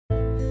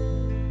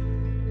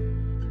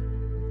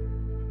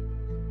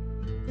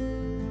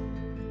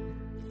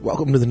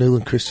Welcome to the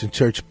Newland Christian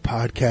Church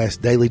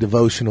Podcast Daily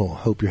Devotional.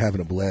 Hope you're having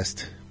a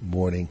blessed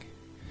morning.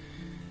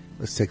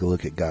 Let's take a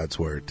look at God's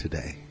Word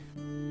today.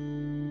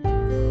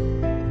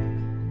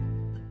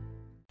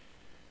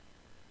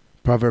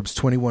 Proverbs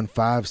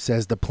 21:5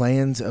 says, "The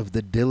plans of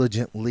the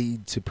diligent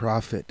lead to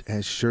profit,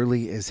 as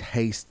surely as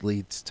haste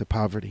leads to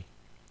poverty."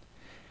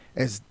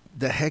 As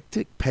the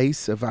hectic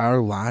pace of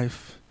our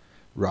life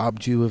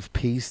robbed you of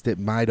peace that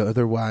might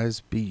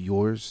otherwise be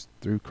yours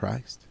through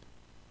Christ?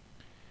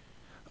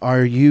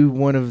 Are you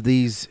one of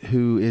these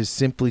who is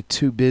simply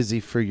too busy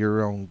for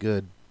your own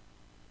good?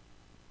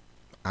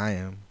 I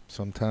am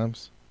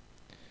sometimes.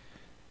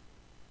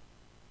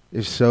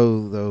 If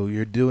so, though,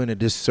 you're doing a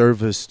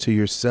disservice to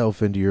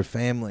yourself and to your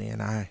family,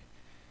 and I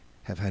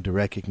have had to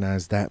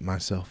recognize that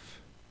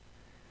myself.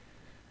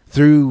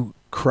 Through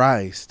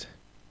Christ,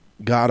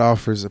 God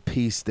offers a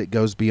peace that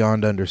goes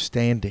beyond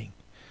understanding.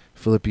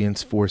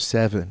 Philippians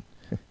 4:7.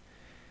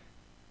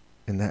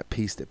 And that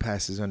peace that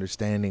passes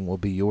understanding will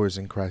be yours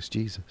in Christ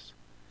Jesus.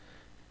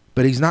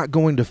 But he's not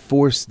going to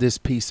force this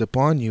peace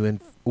upon you. In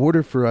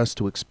order for us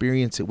to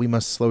experience it, we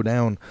must slow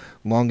down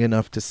long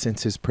enough to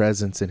sense his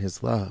presence and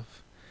his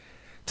love.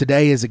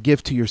 Today is a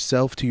gift to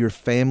yourself, to your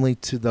family,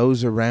 to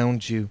those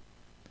around you.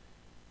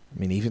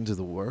 Even to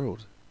the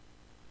world.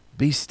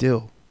 Be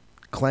still.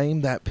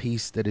 Claim that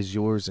peace that is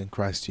yours in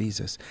Christ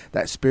Jesus.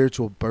 That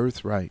spiritual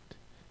birthright.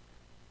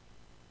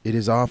 It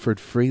is offered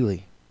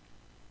freely.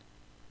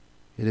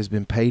 It has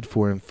been paid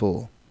for in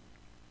full.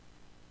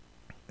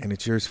 And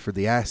it's yours for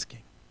the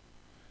asking.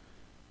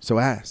 So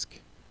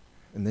ask.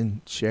 And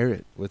then share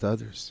it with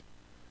others.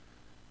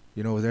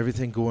 With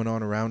everything going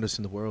on around us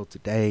in the world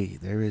today,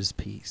 there is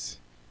peace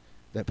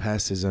that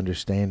passes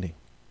understanding.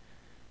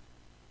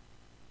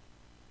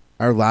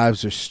 Our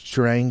lives are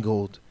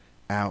strangled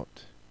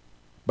out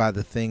by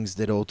the things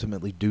that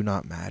ultimately do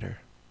not matter.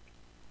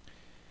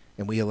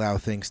 And we allow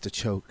things to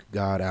choke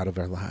God out of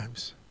our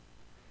lives.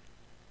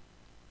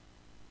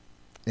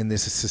 In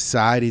this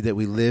society that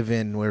we live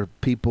in, where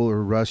people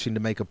are rushing to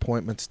make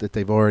appointments that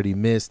they've already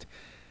missed,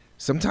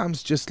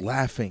 sometimes just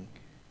laughing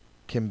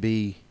can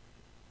be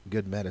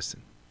good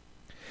medicine.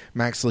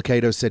 Max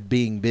Lucado said,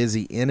 "Being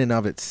busy in and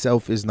of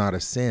itself is not a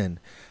sin,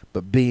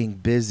 but being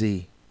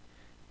busy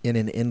in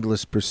an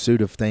endless pursuit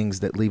of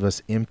things that leave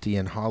us empty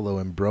and hollow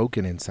and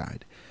broken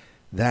inside,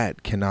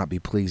 that cannot be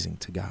pleasing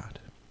to God."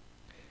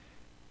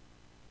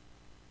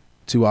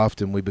 Too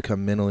often we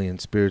become mentally and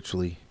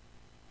spiritually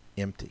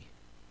empty.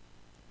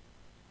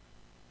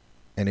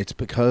 And it's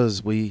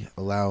because we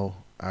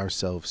allow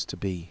ourselves to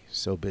be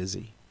so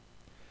busy.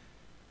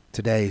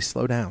 Today,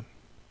 slow down.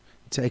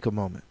 Take a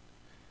moment.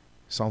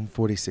 Psalm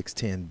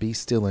 46:10, "Be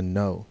still and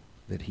know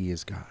that he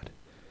is God."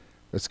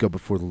 Let's go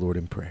before the Lord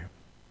in prayer.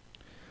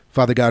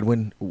 Father God,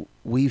 when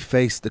we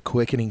face the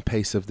quickening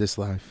pace of this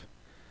life,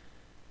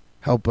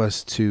 help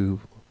us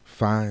to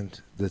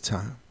find the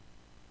time.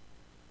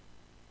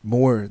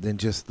 More than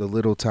just the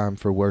little time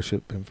for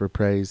worship and for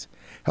praise.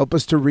 Help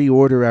us to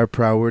reorder our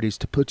priorities,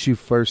 to put you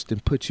first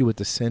and put you at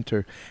the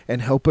center,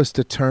 and help us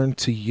to turn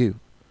to you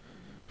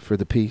for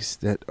the peace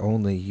that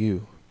only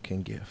you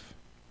can give.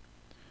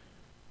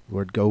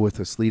 Lord, go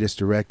with us, lead us,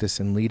 direct us,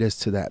 and lead us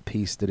to that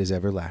peace that is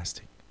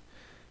everlasting.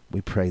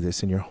 We pray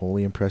this in your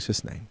holy and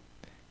precious name.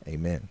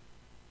 Amen.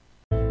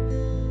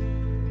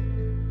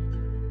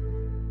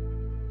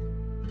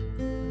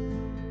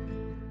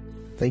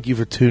 Thank you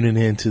for tuning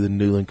in to the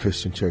Newland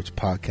Christian Church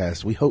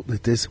Podcast. We hope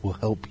that this will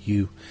help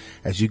you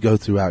as you go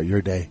throughout your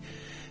day.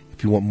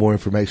 If you want more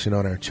information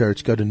on our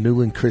church, go to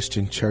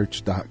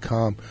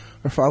newlandchristianchurch.com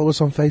or follow us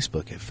on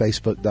Facebook at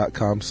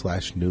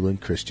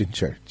facebook.com/Newland Christian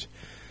Church.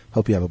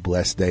 Hope you have a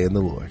blessed day in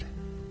the Lord.